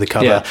cows all over the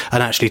cover,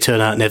 and actually turn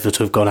out never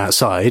to have gone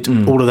outside,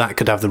 all of that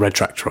could have the red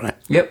tractor on it.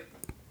 Yep.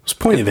 What's the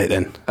point of it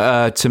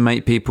then? To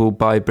make people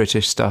buy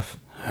British stuff.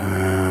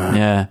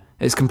 Yeah.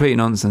 It's complete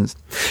nonsense.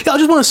 Yeah, I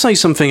just want to say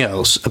something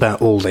else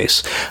about all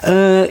this.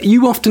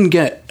 You often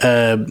get...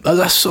 I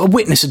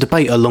witnessed a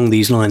debate along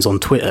these lines on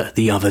Twitter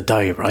the other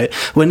day, right?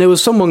 When there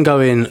was someone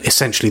going,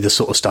 essentially the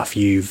sort of stuff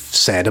you've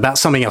said about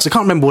something else. I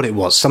can't remember what it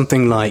was.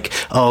 Something like,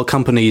 oh,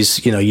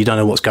 companies, you don't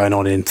know what's going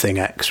on in thing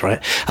X,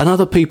 right? And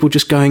other people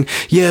just going,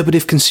 yeah, but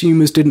if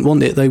consumers didn't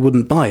want it, they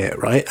wouldn't buy it,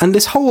 right? And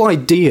this whole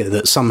idea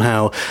that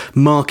somehow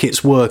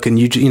markets work and,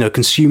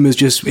 consumers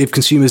just... If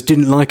consumers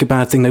didn't like a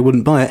bad thing, they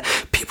wouldn't buy it.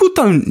 People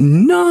don't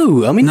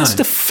know. I mean, that's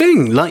the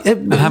thing. Like, I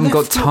haven't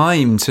got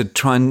time to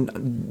try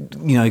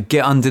and,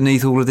 get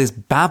underneath all of this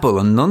babble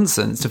and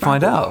nonsense to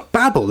find out.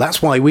 Babble,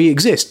 that's why we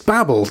exist.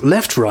 Babble,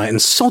 left, right, and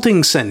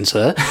sodding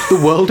centre.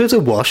 The world is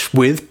awash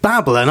with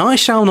babble, and I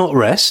shall not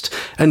rest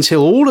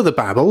until all of the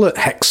babble at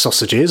Hex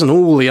Sausages and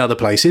all the other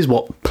places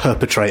what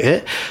perpetrate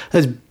it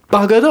has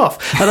buggered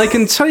off, and I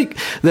can take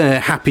their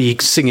happy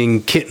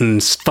singing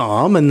kittens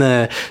farm and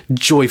their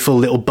joyful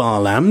little bar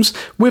lambs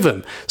with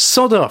them.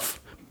 Sod off,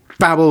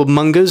 babble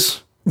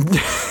mongers.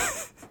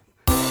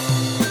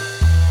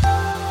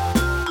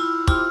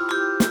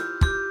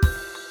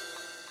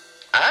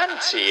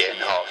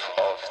 Anti-Inhofe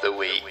of the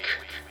week.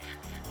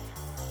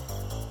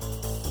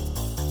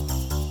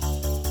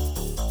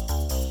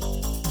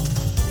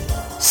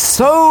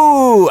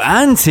 So,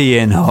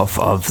 Anti-Inhofe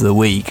of the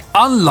week.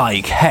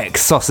 Unlike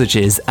Hex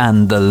Sausages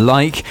and the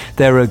like,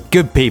 there are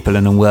good people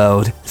in the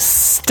world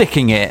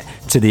sticking it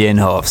to the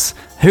Inhofes.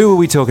 Who are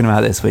we talking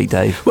about this week,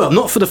 Dave? Well,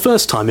 not for the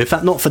first time. In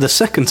fact, not for the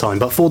second time,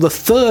 but for the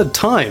third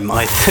time,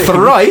 I think.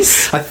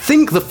 Thrice? I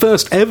think the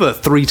first ever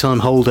 3-time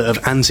holder of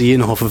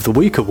Anti-Inhofe of the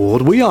Week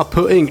award. We are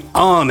putting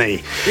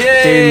Arnie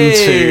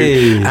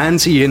into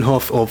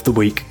Anti-Inhofe of the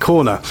Week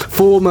corner.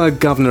 Former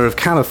governor of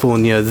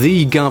California,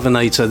 the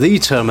Governator, the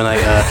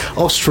Terminator,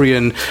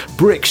 Austrian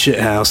brick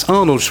shithouse,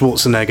 Arnold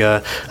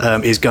Schwarzenegger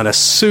is going to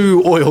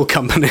sue oil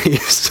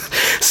companies,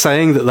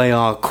 saying that they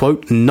are,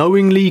 quote,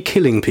 knowingly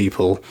killing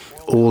people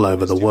all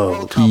over the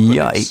world.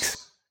 Yikes.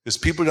 Because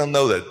people don't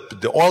know that.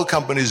 But the oil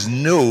companies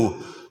knew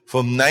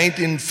from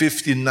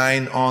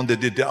 1959 on, they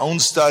did their own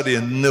study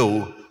and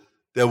knew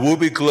there will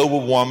be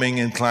global warming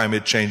and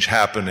climate change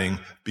happening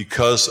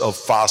because of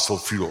fossil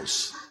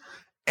fuels.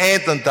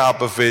 And on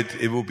top of it,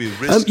 it will be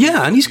risky.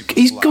 Yeah, and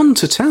he's gone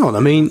to town. I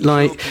mean,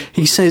 like,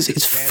 he says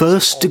it's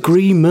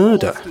first-degree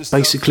murder.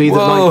 Basically, that,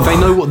 like, they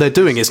know what they're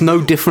doing. It's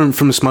no different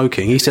from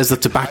smoking. He says the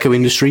tobacco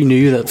industry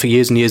knew that for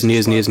years and years and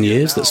years and years and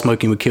years that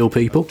smoking would kill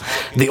people.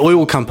 The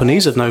oil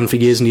companies have known for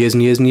years and years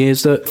and years and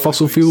years that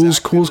fossil fuels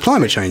cause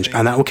climate change,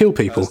 and that will kill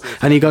people.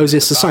 And he goes,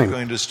 it's the same. The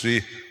tobacco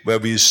industry, where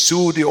we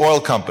sue the oil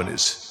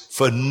companies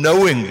for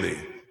knowingly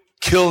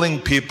killing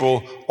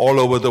people all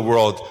over the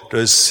world.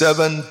 There's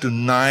 7 to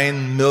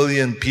 9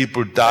 million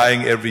people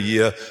dying every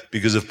year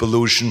because of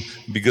pollution,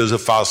 because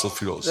of fossil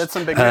fuels. That's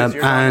some big news.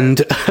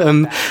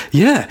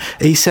 Yeah,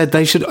 he said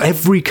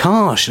every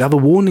car should have a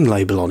warning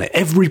label on it.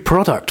 Every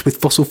product with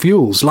fossil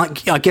fuels,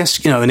 like I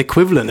guess an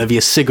equivalent of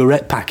your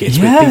cigarette packets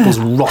with people's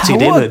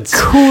rotted innards.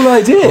 Cool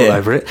idea. All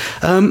over it.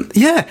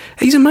 Yeah,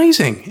 he's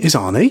amazing, is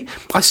Arnie.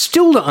 I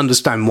still don't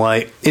understand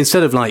why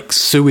instead of like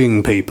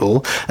suing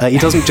people, he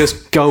doesn't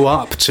just go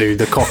up to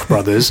the Koch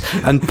brothers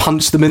and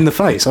punch them in the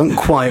face. I haven't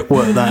quite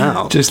worked that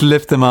out. Just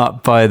lift them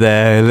up by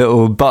their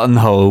little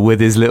buttonhole with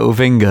his little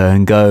finger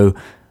and go,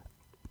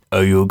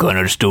 are you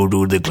gonna still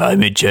do the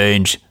climate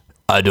change?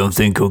 I don't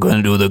think you're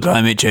gonna do the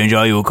climate change,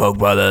 are you, Koch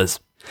brothers?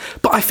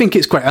 But I think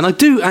it's great, and I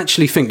do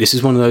actually think this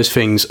is one of those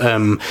things,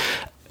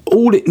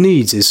 all it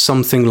needs is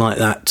something like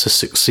that to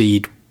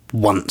succeed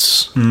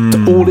once.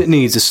 All it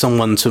needs is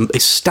someone to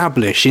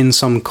establish in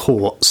some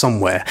court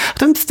somewhere. I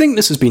don't think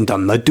this has been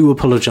done. I do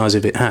apologise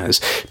if it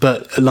has,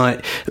 but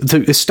like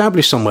to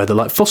establish somewhere that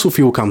like fossil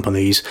fuel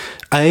companies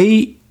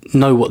A,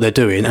 know what they're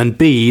doing, and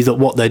B, that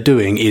what they're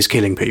doing is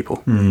killing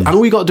people. And all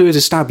we got to do is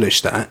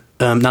establish that.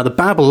 Now the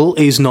babble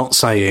is not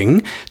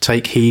saying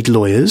take heed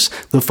lawyers,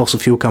 the fossil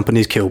fuel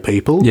companies kill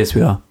people. Yes,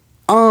 we are.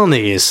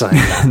 Arnie is saying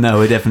that. No,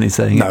 we're definitely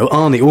saying no,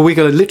 Arnie. Well, we're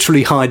going to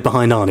literally hide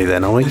behind Arnie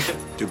then, are we?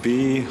 To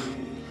be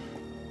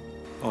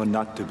or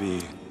not to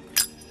be?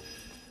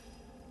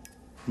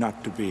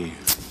 Not to be.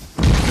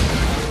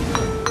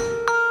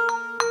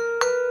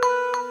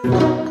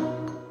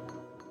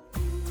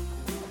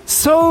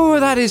 So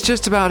that is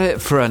just about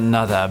it for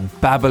another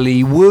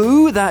Babbly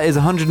Woo. That is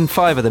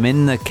 105 of them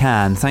in the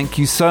can. Thank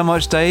you so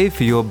much, Dave,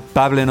 for your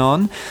babbling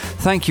on.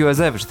 Thank you as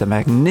ever to the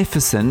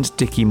magnificent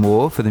Dickie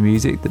Moore for the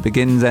music that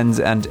begins, ends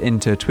and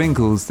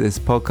intertwinkles this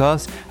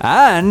podcast.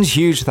 And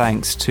huge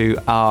thanks to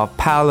our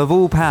pal of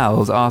all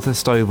pals, Arthur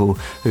Stovall,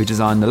 who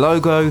designed the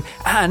logo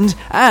and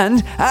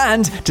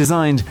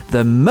designed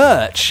the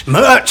merch.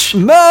 Merch!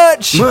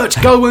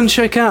 Go and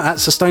check out at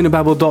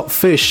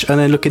sustainababble.fish and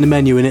then look in the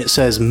menu and it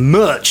says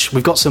merch.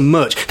 We've got some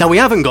merch. Now, we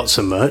haven't got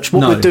some merch.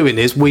 What we're doing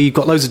is we've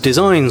got loads of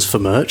designs for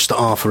merch that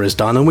Arthur has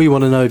done, and we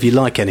want to know if you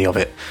like any of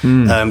it.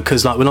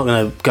 Because we're not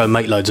going to go and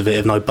make loads of it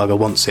if no bugger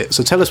wants it.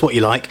 So tell us what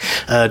you like.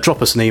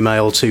 Drop us an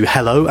email to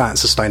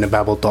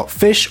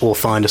hello@sustainababble.fish, or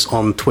find us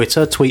on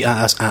Twitter. Tweet at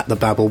us at the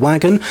Babble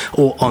Wagon,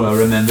 or on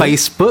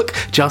Facebook.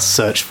 Just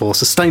search for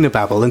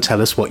Sustainababble and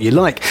tell us what you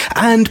like.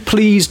 And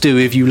please do,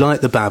 if you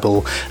like the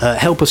Babble,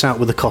 help us out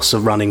with the costs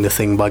of running the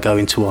thing by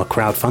going to our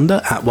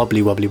crowdfunder at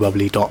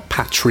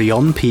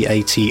wobblywobblywobbly.patreon,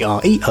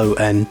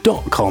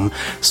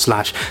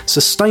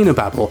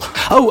 patreon.com/sustainababble.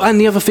 Oh,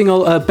 and the other thing,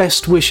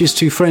 best wishes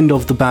to friend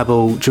of the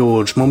Babble,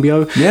 George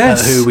Monbiot,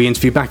 who we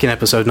interviewed back in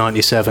episode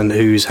 97,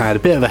 who's had a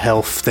bit of a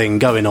health thing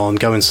going on.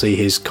 Go and see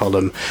his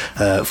column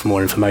for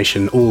more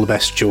information. All the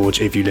best, George,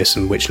 if you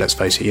listen, which, let's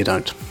face it, you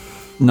don't.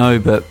 No,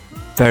 but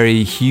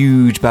very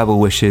huge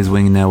Babble wishes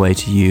winging their way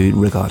to you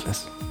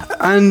regardless.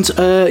 And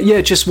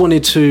just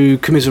wanted to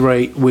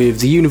commiserate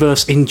with the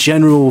universe in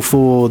general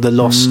for the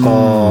loss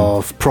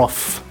of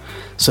Prof.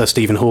 Sir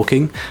Stephen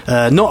Hawking.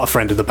 Not a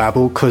friend of the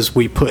Babble, because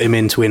we put him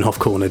into Inhofe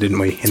Corner, didn't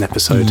we, in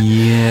episode?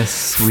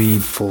 Yes,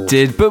 we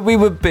did, but we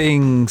were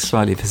being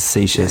slightly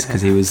facetious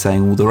because he was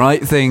saying all the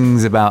right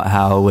things about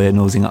how we're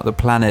nosing up the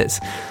planet.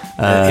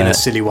 In a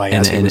silly way,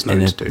 as he was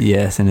known to do.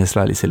 Yes, in a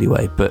slightly silly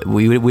way, but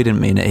we didn't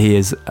mean it. He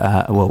is,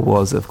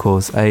 was, of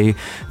course, a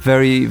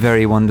very,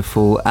 very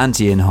wonderful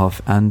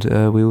anti-Inhofe, and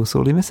we will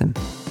sorely miss him.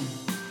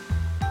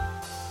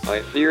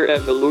 I fear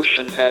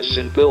evolution has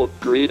inbuilt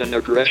greed and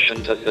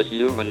aggression to the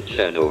human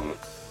genome.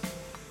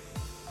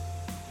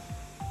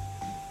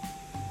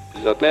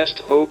 The best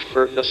hope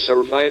for the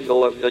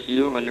survival of the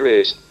human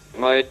race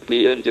might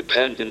be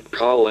independent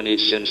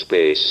colonies in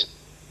space.